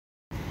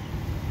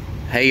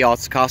Hey y'all,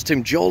 it's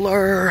Costume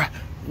Jeweler.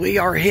 We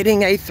are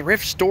hitting a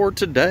thrift store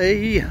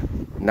today.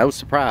 No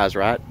surprise,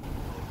 right?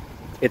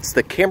 It's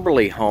the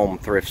Kimberly Home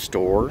Thrift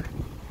Store,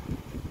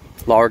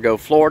 Largo,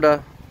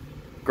 Florida.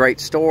 Great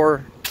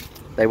store.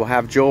 They will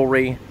have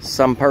jewelry,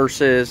 some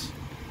purses,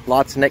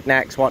 lots of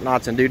knickknacks,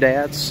 whatnots, and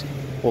doodads.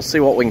 We'll see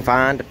what we can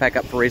find to pack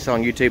up for resale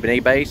on YouTube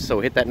and eBay.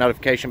 So hit that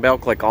notification bell,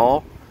 click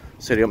all,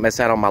 so you don't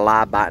miss out on my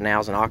live buy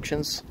nows and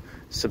auctions.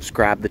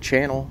 Subscribe to the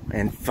channel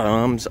and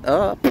thumbs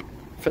up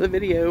for the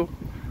video.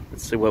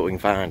 Let's see what we can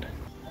find.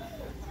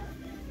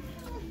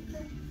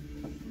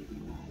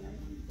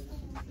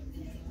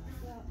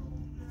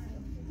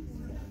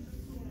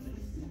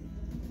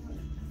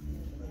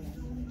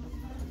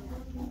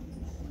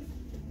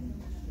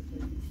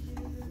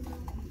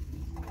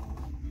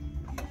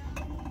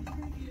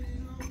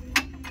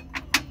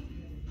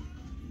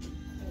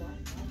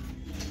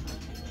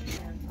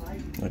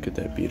 Look at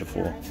that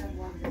beautiful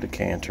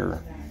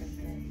decanter.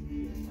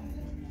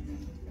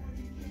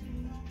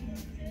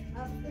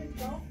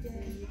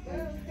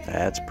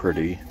 That's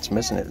pretty. It's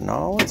missing it.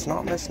 No, it's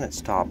not missing its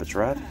top. It's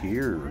right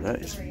here.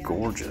 That is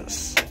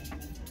gorgeous.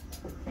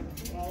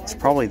 It's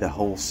probably the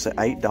whole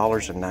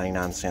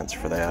 $8.99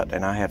 for that.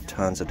 And I have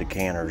tons of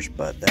decanters,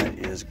 but that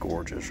is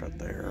gorgeous right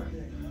there.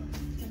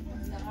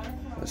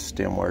 The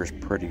stemware is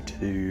pretty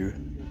too.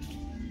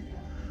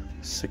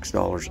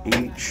 $6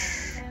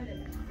 each.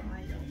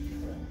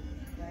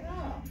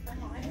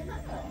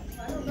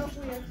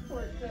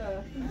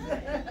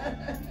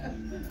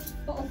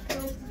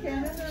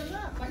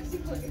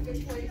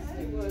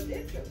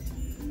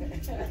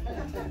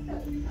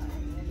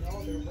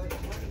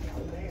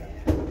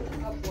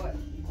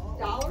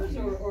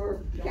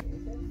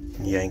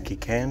 Yankee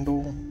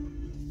Candle.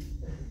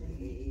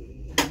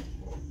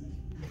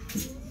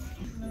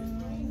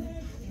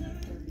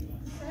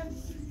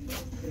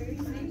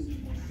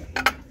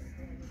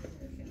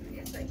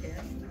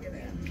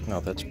 Oh,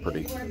 that's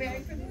pretty.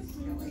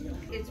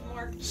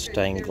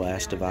 Stained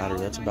glass divider.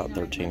 That's about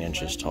 13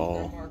 inches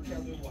tall.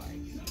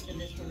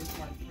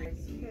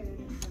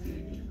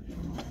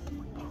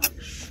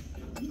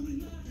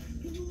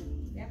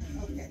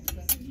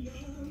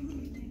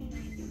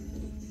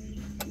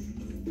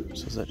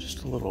 So is that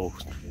just a little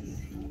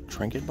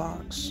trinket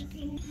box?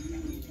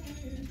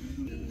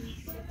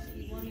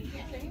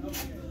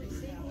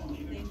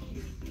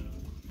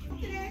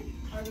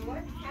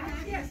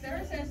 Yes, there are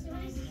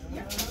accessories.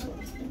 Yep.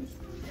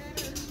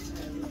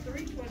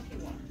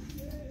 $3.21.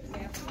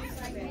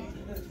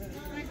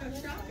 I go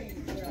shopping.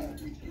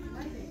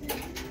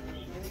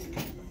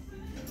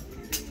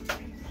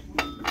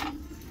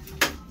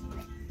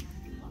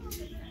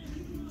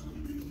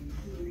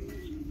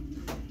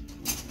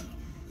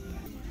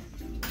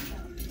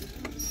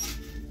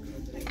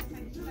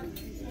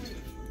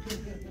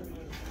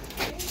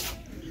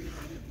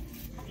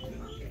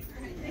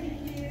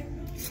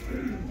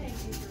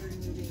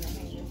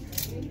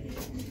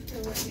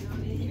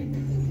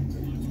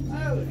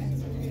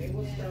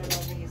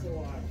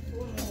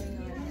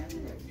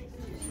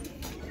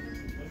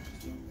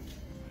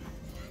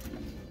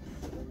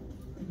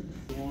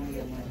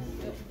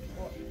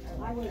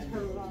 I was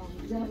her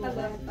general.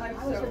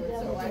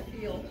 So I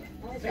feel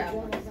I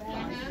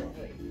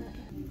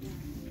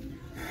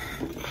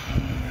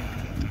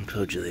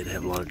told you they'd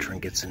have a lot of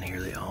trinkets in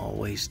here. They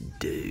always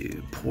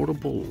do.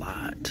 Portable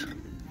light.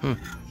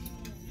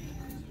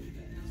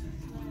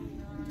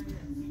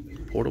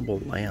 Portable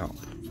lamp.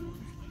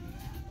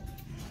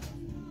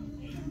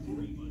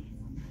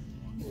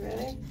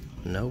 Really?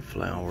 No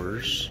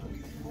flowers.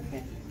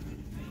 Okay.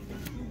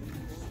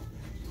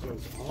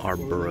 Are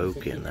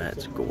broken.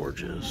 That's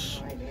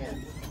gorgeous.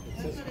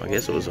 I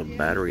guess it was a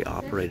battery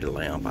operated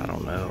lamp. I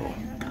don't know.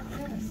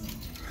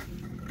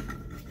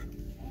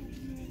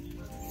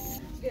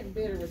 getting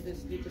better with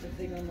this stupid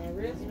thing on my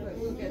wrist, but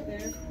we'll get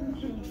there.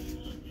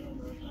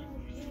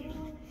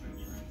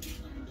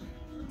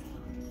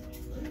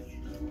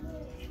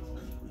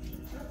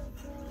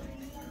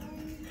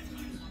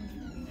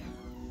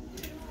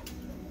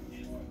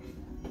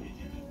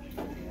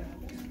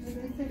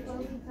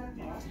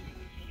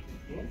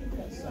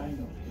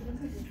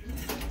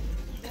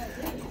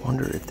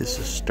 Wonder if this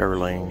is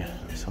sterling.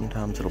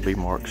 Sometimes it'll be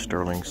marked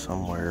sterling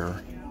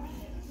somewhere.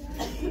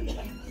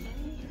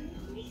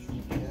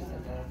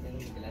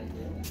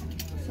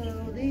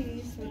 So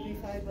these would be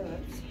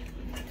 $5.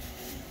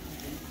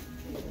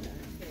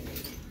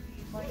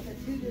 Like the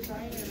two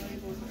designer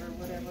labels or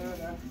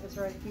whatever, it's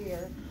right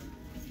here.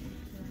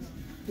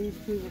 These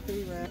two will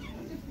be right.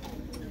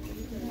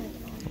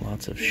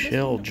 Lots of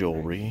shell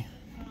jewelry.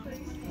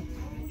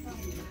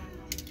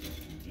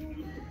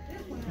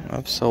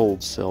 I've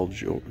sold shell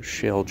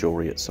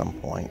jewelry at some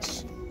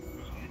points.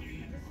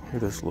 Look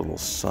at this little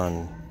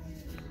sun,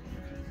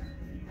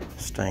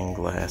 stained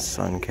glass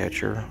sun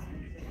catcher.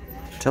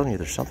 I'm telling you,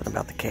 there's something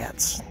about the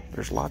cats.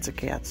 There's lots of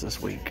cats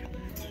this week.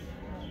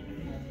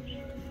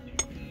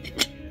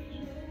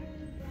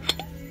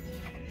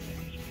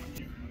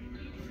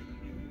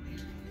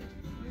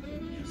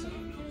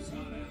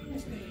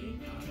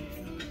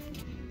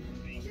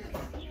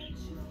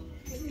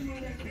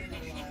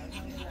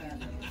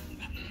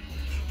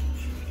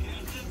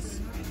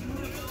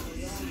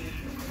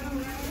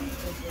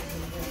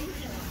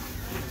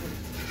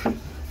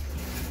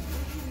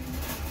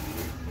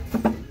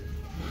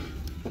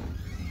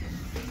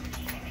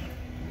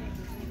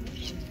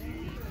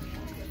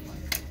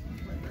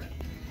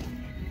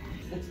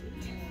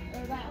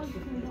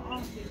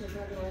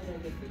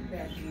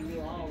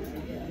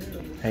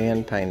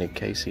 Hand painted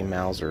Casey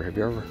Mouser. Have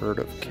you ever heard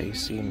of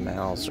Casey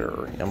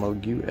Mouser?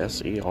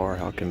 M-O-U-S-E-R.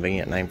 How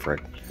convenient name for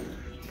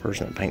a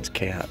person that paints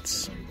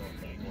cats.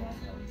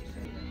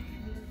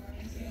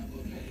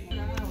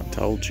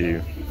 Told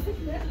you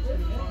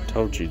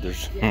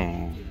there's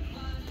the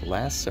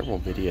last several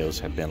videos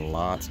have been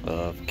lots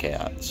of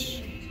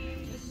cats.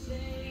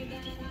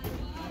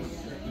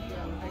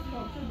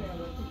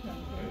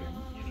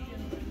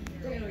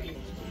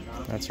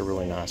 That's a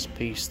really nice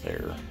piece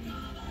there.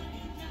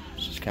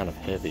 It's just kind of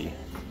heavy.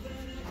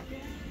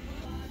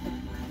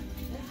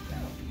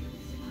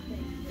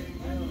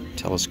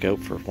 Telescope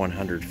for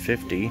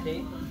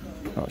 $150.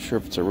 Not sure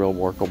if it's a real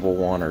workable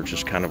one or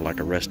just kind of like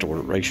a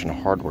restoration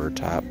hardware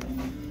type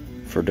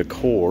for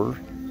decor.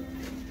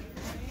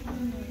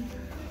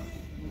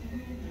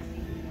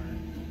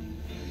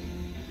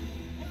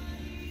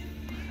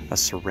 A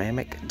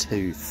ceramic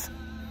tooth.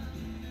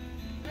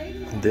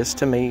 This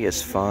to me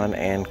is fun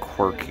and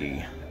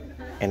quirky,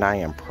 and I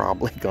am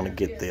probably going to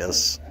get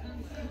this.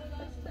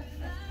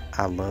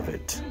 I love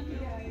it.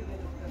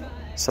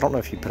 So I don't know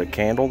if you put a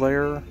candle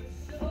there,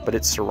 but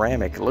it's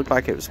ceramic. It looked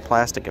like it was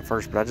plastic at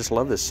first, but I just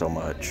love this so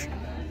much.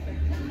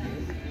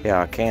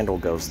 Yeah, a candle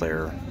goes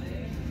there.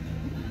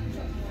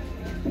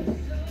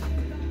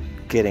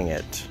 Getting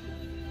it.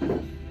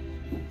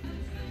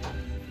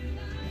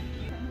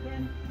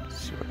 Let's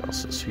see what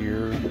else is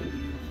here.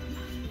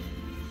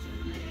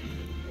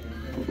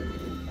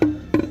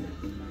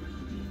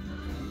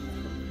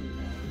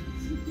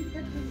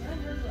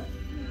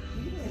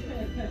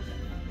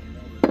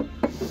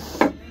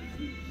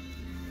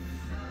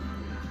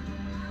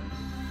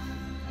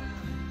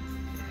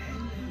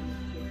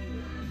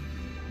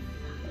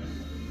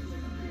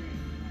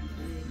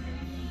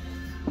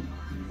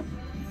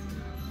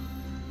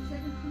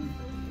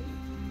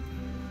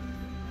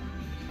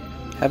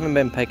 Haven't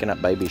been picking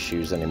up baby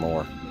shoes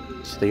anymore.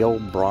 It's the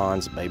old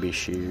bronze baby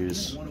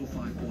shoes.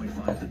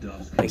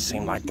 They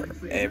seem like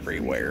they're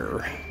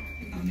everywhere.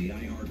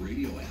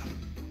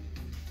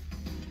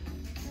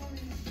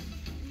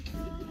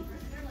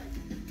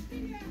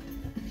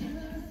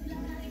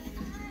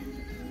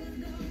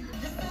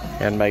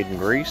 Handmade in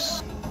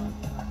Greece.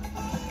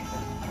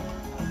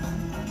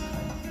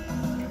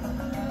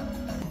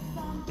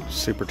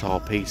 Super tall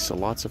piece, so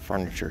lots of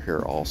furniture here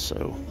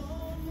also.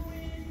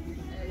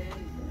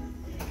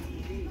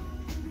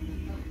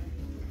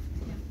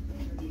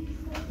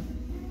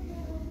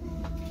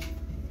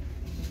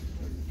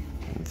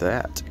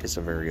 That is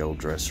a very old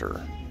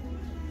dresser.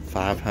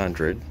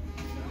 $500.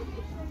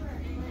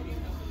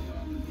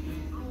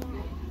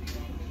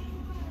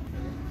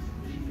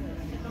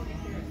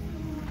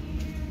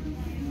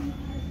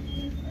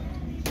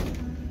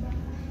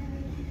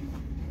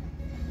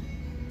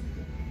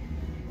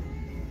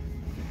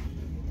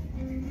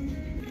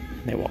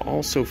 They will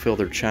also fill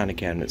their china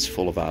cabinets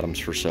full of items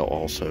for sale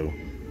also.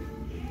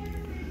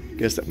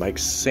 Guess that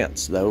makes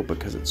sense though,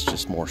 because it's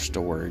just more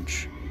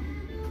storage.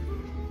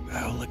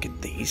 Oh, look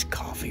at these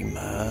coffee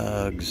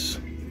mugs.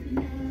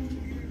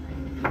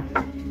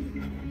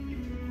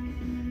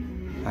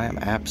 I am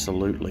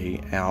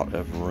absolutely out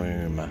of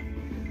room.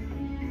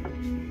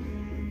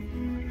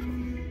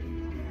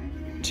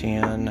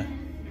 10.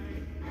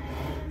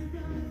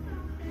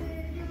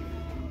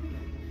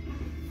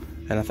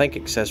 And I think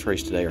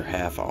accessories today are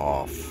half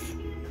off.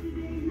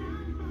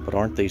 But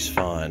aren't these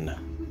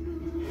fun?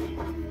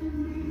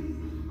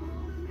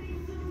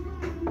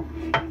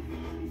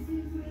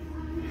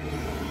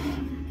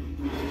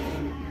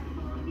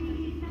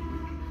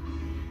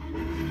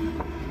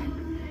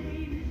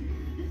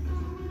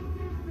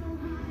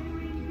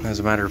 As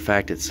a matter of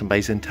fact, it's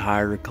somebody's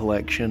entire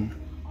collection.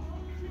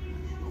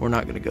 We're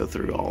not going to go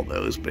through all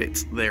those, but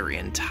it's their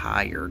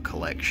entire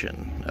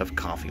collection of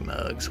coffee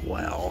mugs.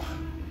 Wow.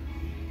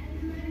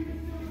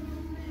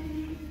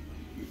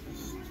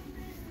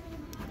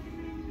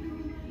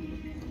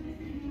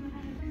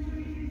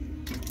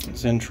 I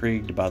was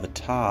intrigued by the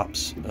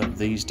tops of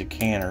these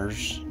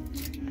decanters.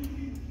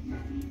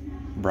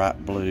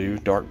 Bright blue,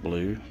 dark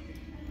blue.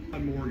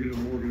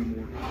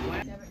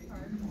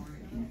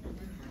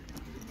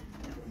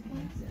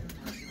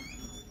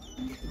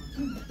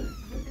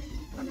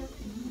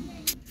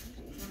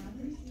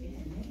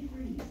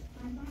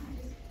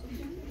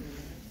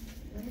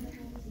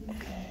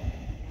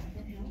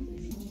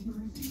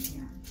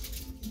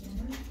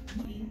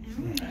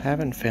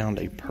 Haven't found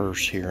a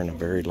purse here in a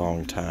very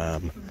long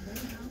time.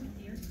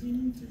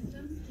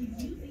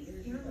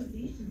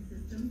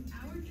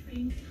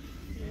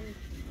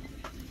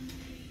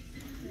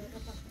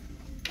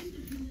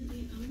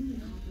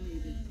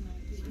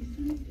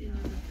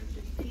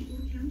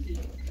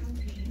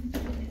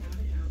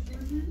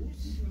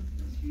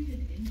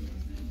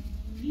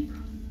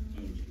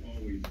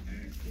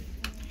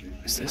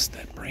 Is this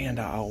that brand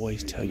I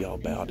always tell y'all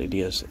about? It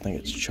is. I think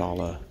it's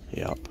Chala.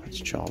 Yep, it's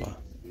Chala.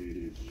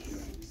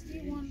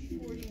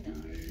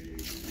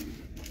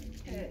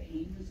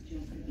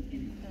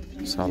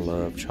 So I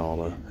love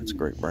Chala. It's a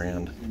great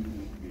brand.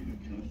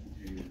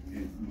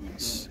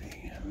 Let's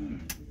see.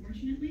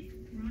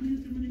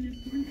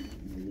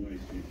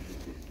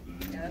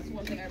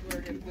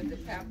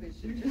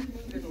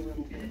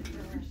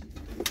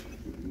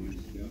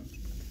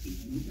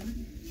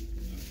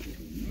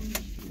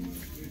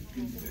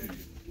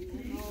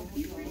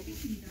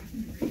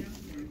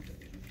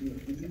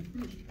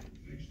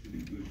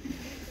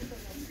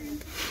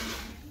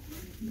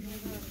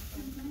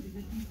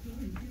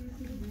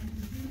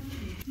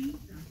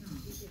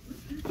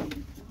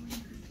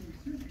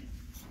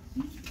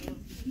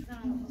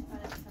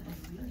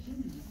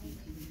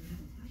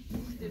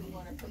 Didn't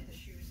want to put the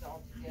shoes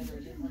all together.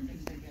 Didn't want them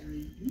to get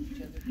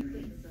each other. So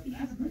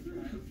that's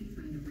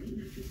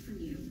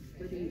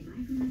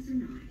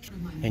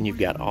And you've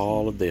got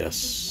all of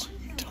this.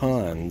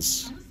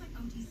 Tons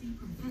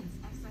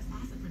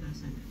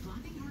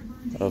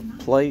of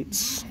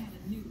plates.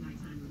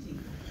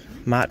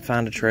 Might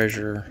find a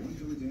treasure.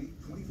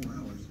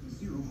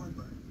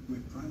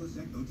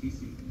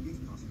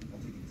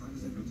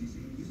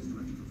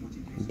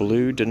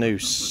 Blue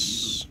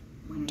Danuse.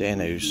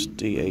 Danuse.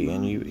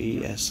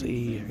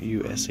 D-A-N-U-E-S-E.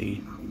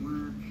 U-S-E.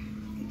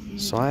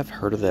 So I've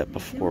heard of that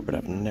before, but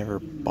I've never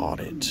bought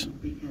it.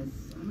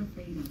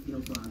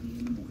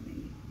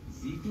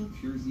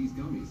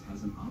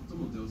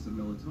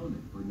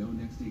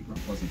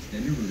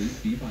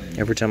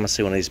 Every time I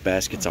see one of these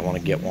baskets, I want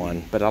to get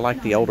one, but I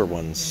like the older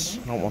ones.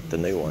 I don't want the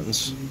new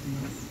ones.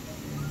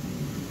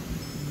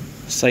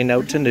 Say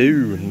no to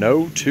new.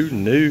 No to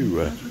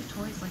new.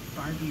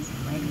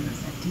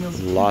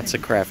 Lots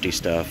of crafty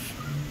stuff.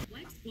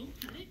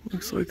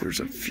 Looks like there's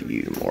a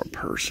few more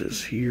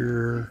purses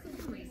here.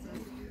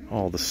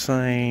 All the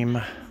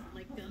same.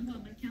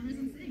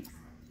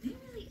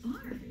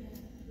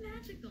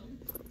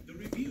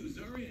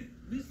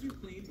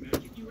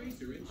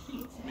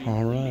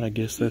 Alright, I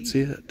guess that's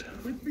it.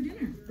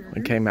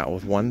 We came out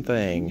with one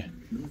thing.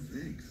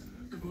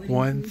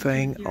 One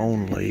thing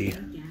only.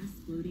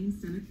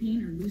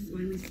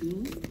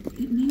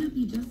 It may not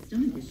be just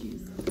stomach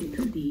issues. It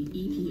could be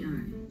EPI,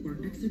 or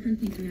exocrine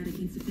pancreatic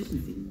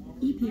insufficiency.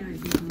 EPI can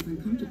cause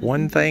uncomfortable...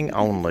 One thing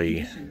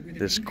only.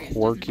 This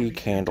quirky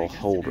candle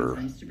holder.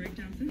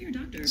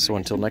 So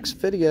until next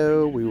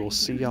video, we will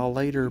see y'all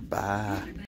later. Bye.